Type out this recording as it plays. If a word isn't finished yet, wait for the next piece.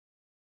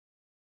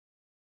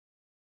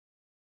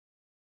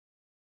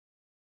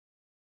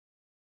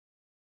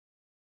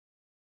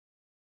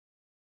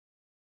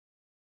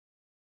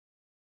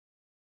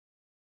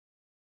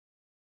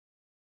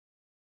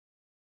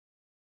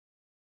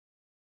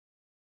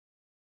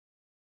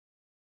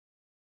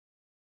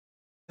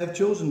I've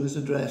chosen this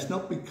address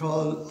not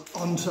because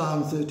on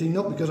Psalm 13,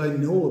 not because I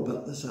know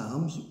about the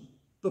Psalms,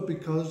 but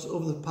because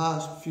over the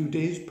past few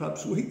days,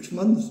 perhaps weeks,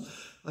 months,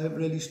 I have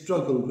really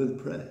struggled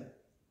with prayer.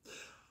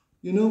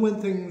 You know when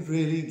things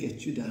really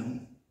get you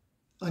down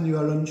and you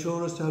are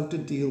unsure as to how to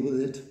deal with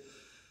it,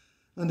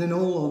 and in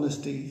all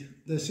honesty,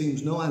 there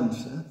seems no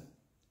answer.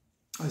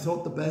 I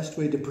thought the best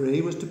way to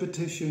pray was to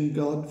petition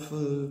God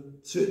for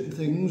certain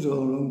things, or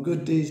on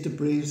good days to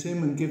praise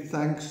him and give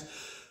thanks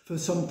for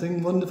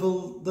something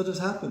wonderful that has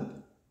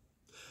happened.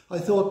 I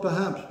thought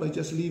perhaps by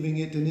just leaving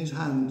it in his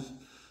hands,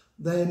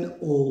 then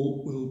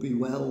all will be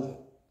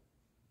well.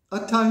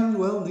 At times,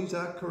 well, these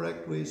are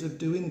correct ways of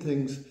doing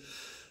things.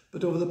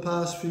 But over the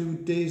past few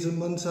days and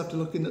months after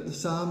looking at the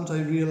Psalms,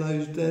 I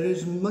realised there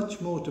is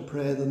much more to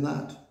prayer than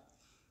that.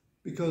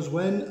 Because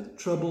when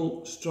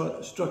trouble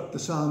struck the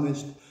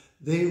psalmist,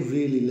 they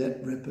really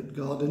let rip at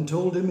God and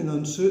told him in no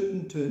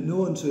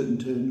uncertain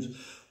terms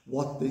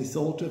what they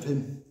thought of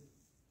him.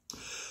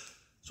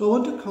 So I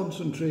want to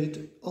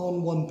concentrate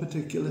on one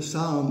particular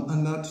psalm,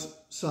 and that's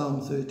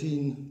Psalm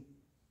 13.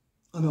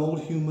 And all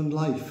human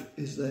life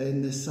is there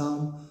in this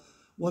psalm.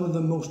 One of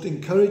the most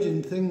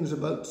encouraging things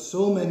about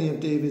so many of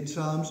David's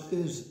psalms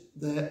is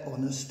their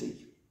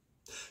honesty.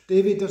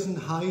 David doesn't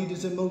hide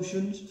his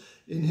emotions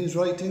in his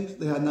writings.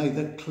 They are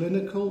neither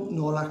clinical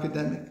nor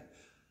academic.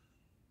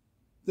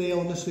 They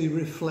honestly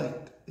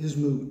reflect his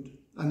mood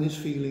and his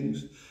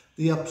feelings,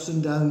 the ups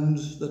and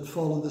downs that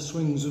follow the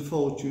swings of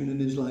fortune in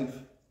his life.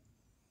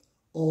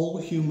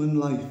 All human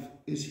life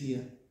is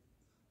here.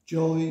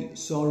 Joy,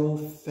 sorrow,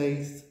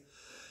 faith,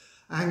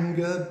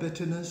 anger,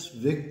 bitterness,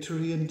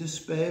 victory and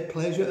despair,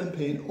 pleasure and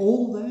pain,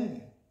 all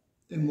there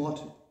in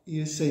what he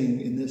is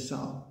saying in this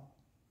psalm.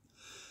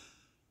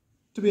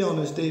 To be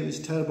honest, David's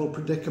terrible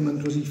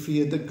predicament was he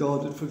feared that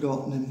God had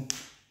forgotten him.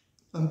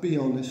 And be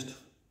honest,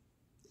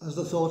 has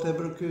the thought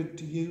ever occurred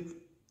to you?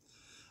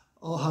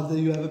 Or have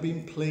you ever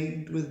been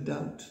plagued with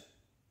doubt?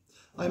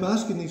 I'm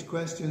asking these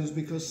questions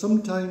because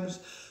sometimes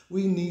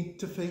we need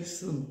to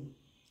face them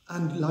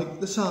and, like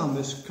the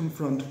psalmist,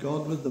 confront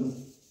God with them.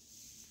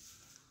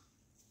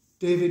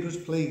 David was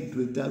plagued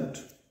with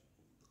doubt.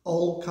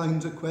 All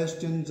kinds of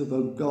questions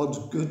about God's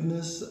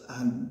goodness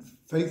and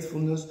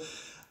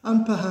faithfulness,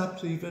 and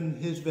perhaps even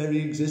his very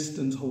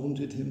existence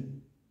haunted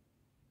him.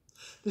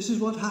 This is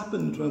what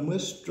happens when we're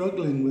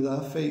struggling with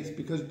our faith,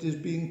 because it is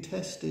being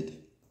tested.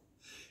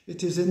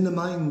 It is in the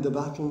mind the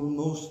battle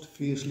most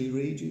fiercely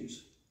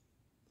rages.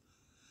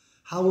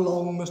 How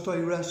long must I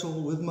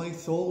wrestle with my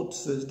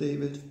thoughts, says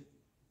David.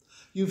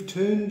 You've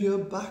turned your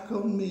back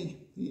on me,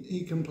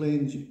 he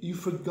complains. You've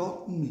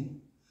forgotten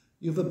me.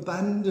 You've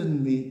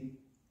abandoned me.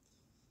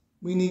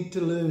 We need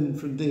to learn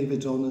from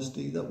David's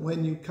honesty that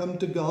when you come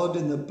to God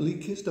in the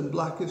bleakest and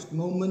blackest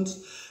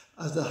moments,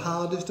 as the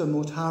hardest and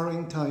most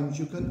harrowing times,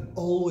 you can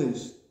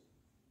always,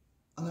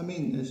 and I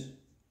mean this,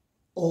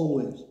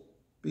 always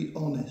be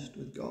honest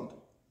with God.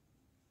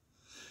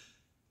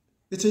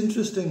 It's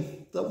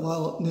interesting that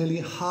while nearly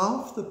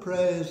half the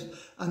prayers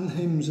and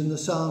hymns in the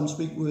Psalms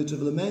speak words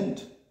of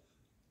lament,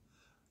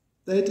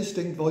 their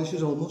distinct voice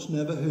is almost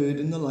never heard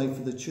in the life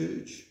of the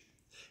church.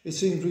 It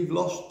seems we've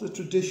lost the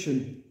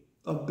tradition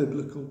of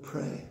biblical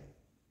prayer.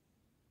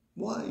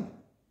 Why?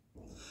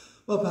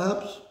 Well,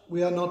 perhaps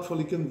we are not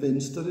fully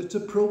convinced that it's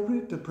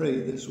appropriate to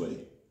pray this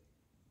way.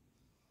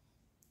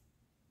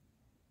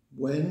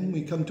 When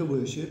we come to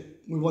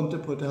worship, we want to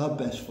put our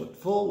best foot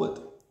forward.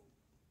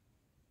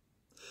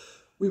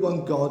 We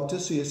want God to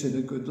see us in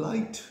a good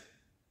light.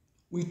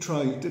 We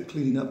try to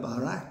clean up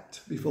our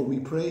act before we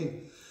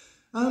pray.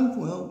 And,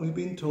 well, we've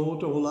been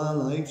taught all our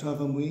lives,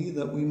 haven't we,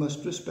 that we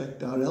must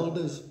respect our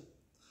elders.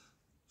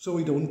 So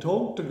we don't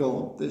talk to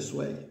God this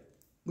way.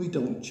 We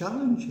don't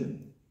challenge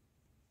him.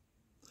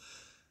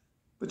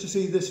 But you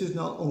see, this is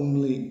not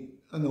only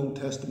an Old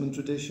Testament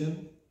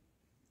tradition.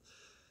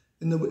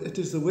 It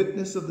is the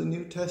witness of the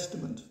New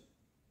Testament.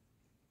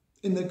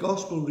 In the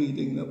Gospel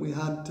reading that we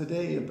had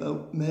today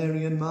about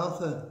Mary and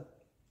Martha,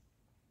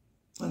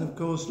 and of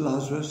course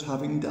Lazarus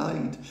having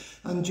died,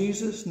 and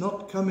Jesus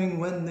not coming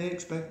when they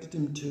expected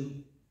him to.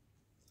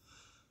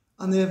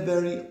 And they're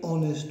very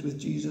honest with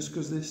Jesus,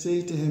 because they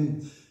say to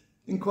him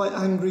in quite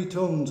angry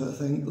tones, I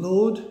think,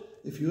 Lord,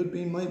 if you had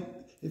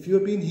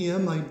been here,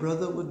 my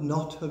brother would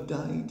not have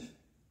died.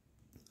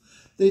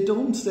 They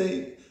don't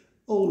say,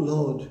 oh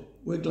Lord,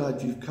 we're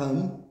glad you've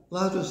come.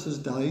 Lazarus has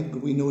died,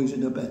 but we know he's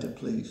in a better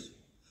place.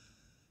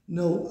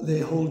 No,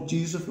 they hold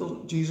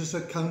Jesus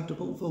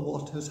accountable for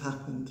what has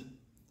happened.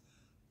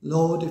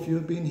 Lord, if you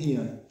had been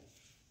here,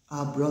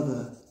 our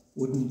brother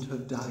wouldn't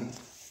have died.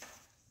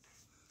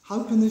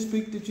 How can they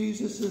speak to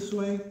Jesus this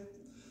way?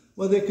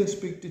 Well, they can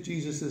speak to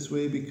Jesus this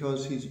way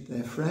because he's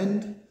their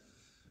friend,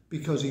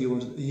 because he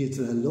is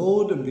their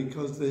Lord, and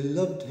because they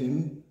loved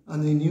him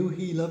and they knew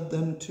he loved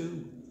them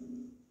too.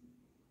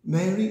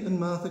 Mary and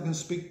Martha can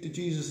speak to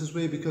Jesus this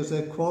way because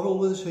their quarrel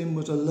with him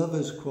was a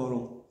lover's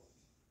quarrel.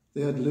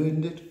 They had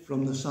learned it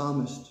from the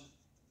psalmist.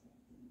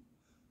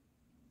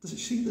 Does it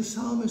see the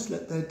psalmist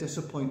let their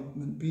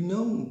disappointment be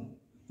known?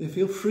 They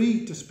feel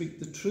free to speak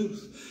the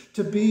truth,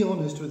 to be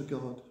honest with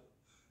God.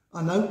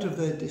 And out of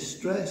their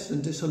distress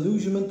and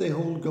disillusionment, they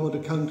hold God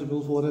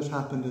accountable for what has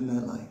happened in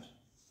their lives.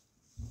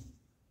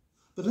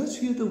 But let's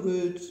hear the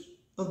words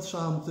of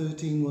Psalm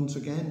 13 once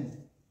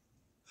again.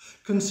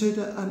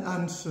 Consider and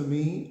answer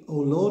me, O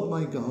Lord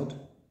my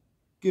God.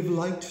 Give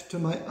light to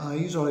my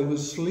eyes, or I will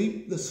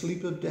sleep the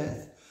sleep of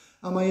death.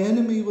 And my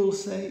enemy will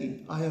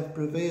say, I have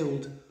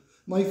prevailed.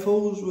 My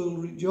foes will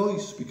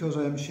rejoice because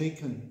I am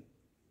shaken.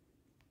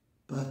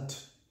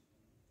 But,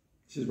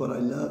 this is what I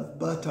love,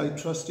 but I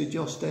trusted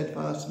your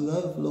steadfast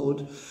love,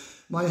 Lord.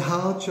 My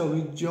heart shall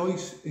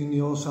rejoice in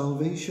your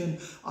salvation.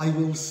 I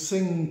will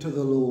sing to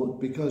the Lord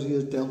because he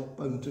has dealt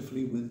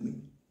bountifully with me.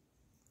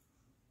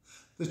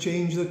 The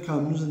change that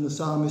comes in the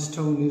psalmist's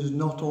tone is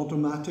not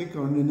automatic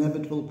or an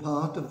inevitable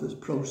part of this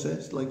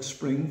process, like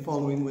spring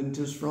following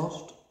winter's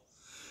frost.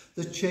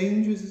 The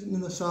changes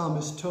in the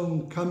psalmist's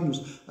tone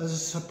comes as a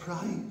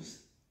surprise,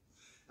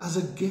 as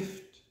a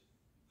gift,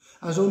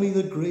 as only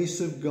the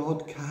grace of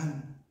God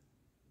can.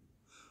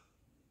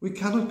 We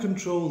cannot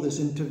control this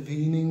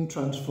intervening,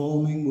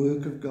 transforming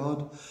work of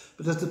God,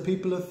 but as the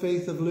people of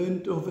faith have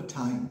learned over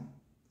time,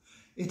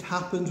 it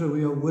happens when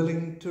we are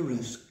willing to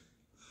risk,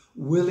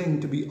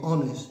 willing to be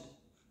honest,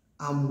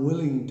 and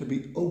willing to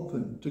be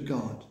open to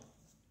God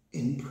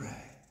in prayer.